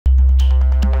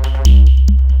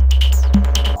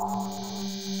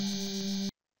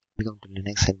Welcome to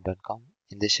linuxhelp.com.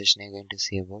 In this session, you're going to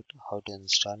see about how to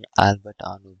install Albert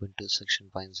on Ubuntu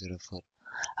section 0.04.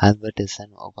 Albert is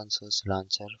an open source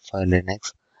launcher for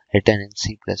Linux written in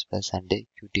C++ and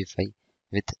Qt5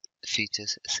 with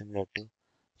features similar to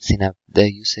Synapse.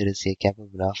 The user is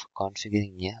capable of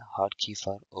configuring a hotkey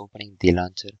for opening the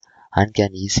launcher and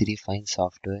can easily find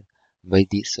software by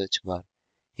the search bar.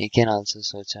 You can also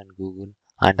search on Google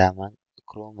and among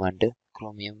Chrome and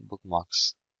Chromium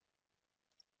bookmarks.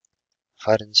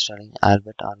 For installing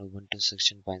Albert on Ubuntu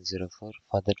section 0.04,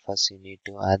 for that first you need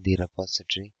to add the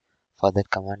repository. For that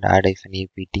command add -apt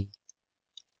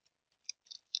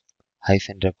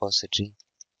 -repository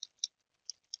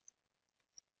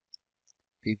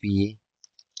ppa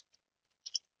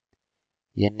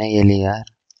NILAR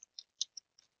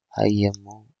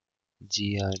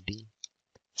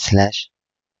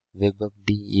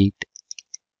imogrd/webupd8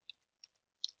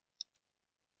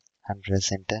 and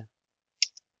press enter.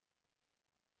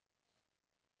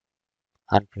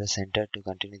 Press enter to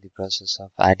continue the process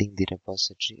of adding the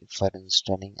repository for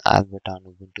installing Albert on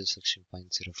Ubuntu section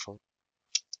 0.04.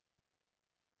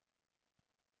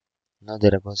 Now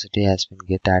the repository has been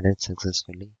added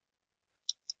successfully.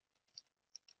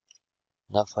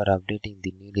 Now for updating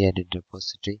the newly added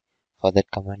repository, for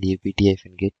that command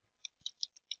apt-get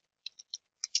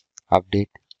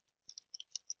update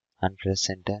and press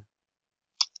enter.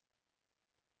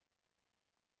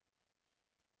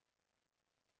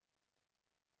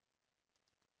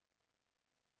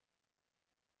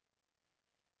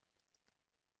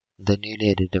 The newly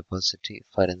added repository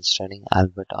for installing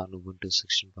Albert on Ubuntu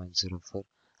section 0.04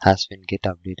 has been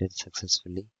updated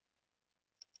successfully.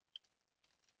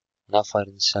 Now for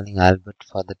installing Albert,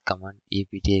 for that command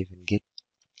apt-get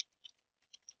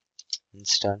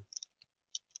install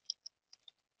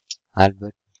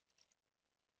Albert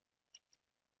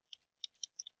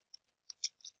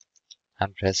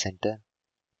and press enter.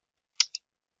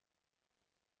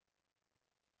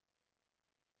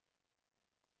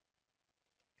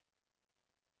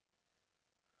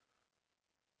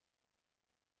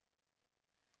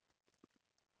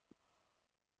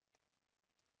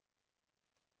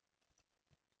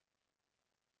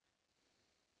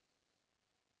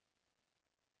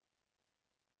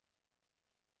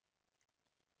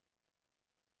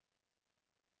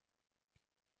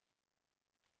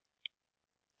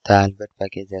 The Albert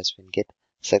package has been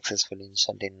successfully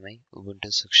installed in my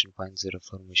Ubuntu section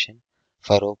 0.04 machine.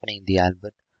 For opening the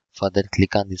Albert, for that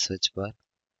click on the search bar.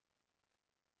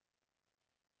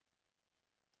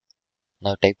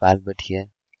 Now type Albert here.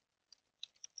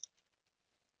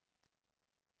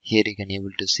 Here you can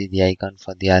able to see the icon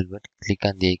for the Albert. Click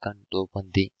on the icon to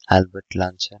open the Albert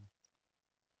launcher.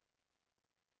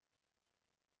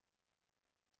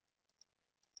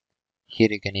 Here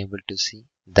you can able to see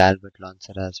the Albert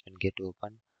launcher has been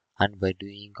open, and by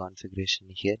doing configuration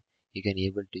here you can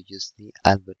able to use the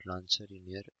Albert launcher in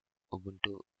your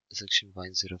Ubuntu section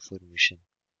 0.04 machine.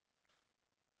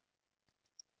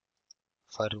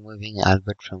 For removing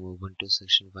Albert from Ubuntu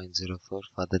section 0.04,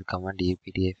 for the command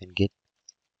apt-get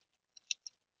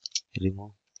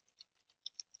remove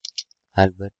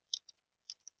Albert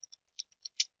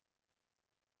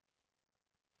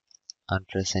and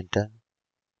press enter.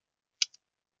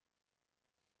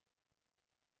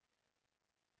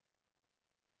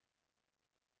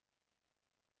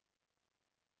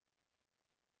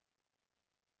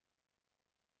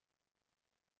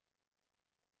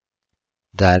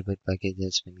 The Albert package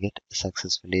has been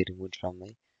successfully removed from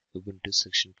my Ubuntu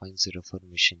section 0.04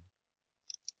 machine.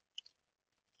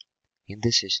 In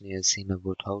this session, you have seen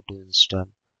about how to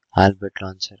install Albert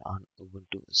launcher on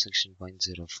Ubuntu section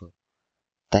 0.04.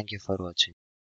 Thank you for watching.